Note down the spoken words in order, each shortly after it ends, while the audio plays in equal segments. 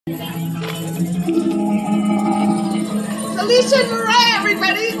Alicia and Mariah,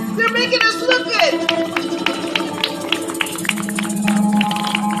 everybody! They're making us look good!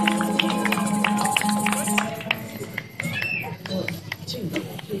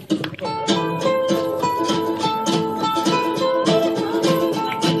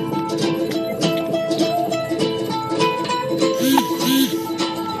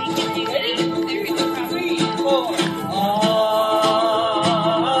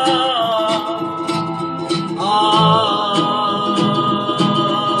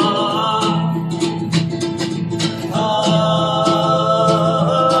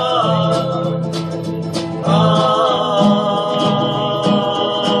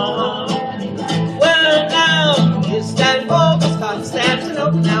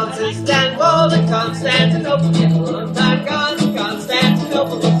 Constantinople, yeah, a long time gone.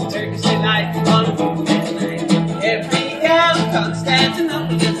 Constantinople was the Turkish delight on a moonlit night. Every gal in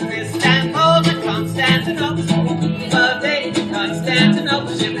Constantinople gets an Istanbul to Constantinople. A day to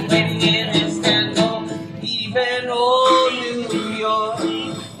Constantinople, she'll be waiting in Istanbul. Even old New York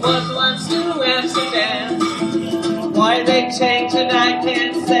was once New Amsterdam. Why they changed it, I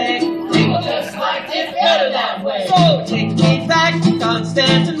can't say. They just liked it better that way. So take me back to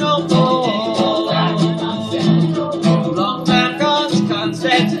Constantinople.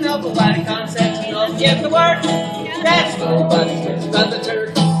 Constantinople, why did Constantinople get the word? That's nobody's rich about the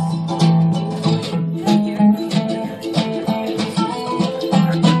Turks.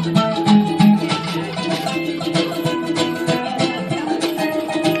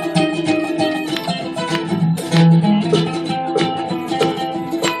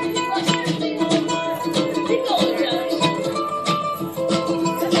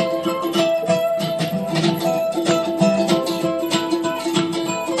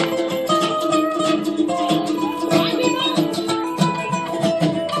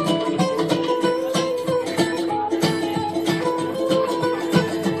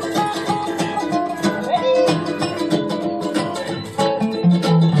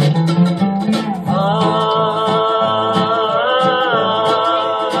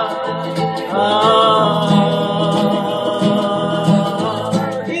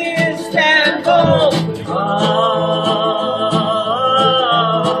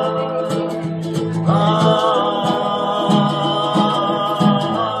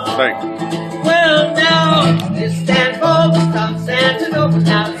 Well, now Istanbul is Constantinople.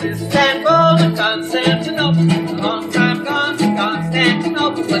 Now it's Istanbul and Constantinople. A long time gone,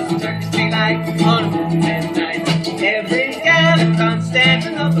 Constantinople was the Turkish delight on a moonlit night. Every gal in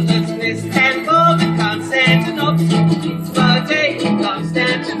Constantinople lives in Istanbul and Constantinople. For a day in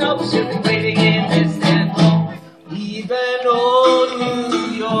Constantinople, she'll be waiting in Istanbul. Even old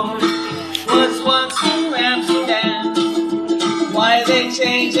New York was once New Amsterdam. Why they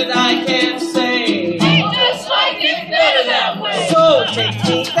changed it, I can't say. They just like it better that way. So take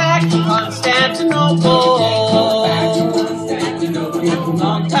me back to Constantinople.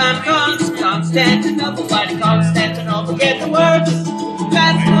 Long time gone, Constantinople. Why did Constantinople get the word?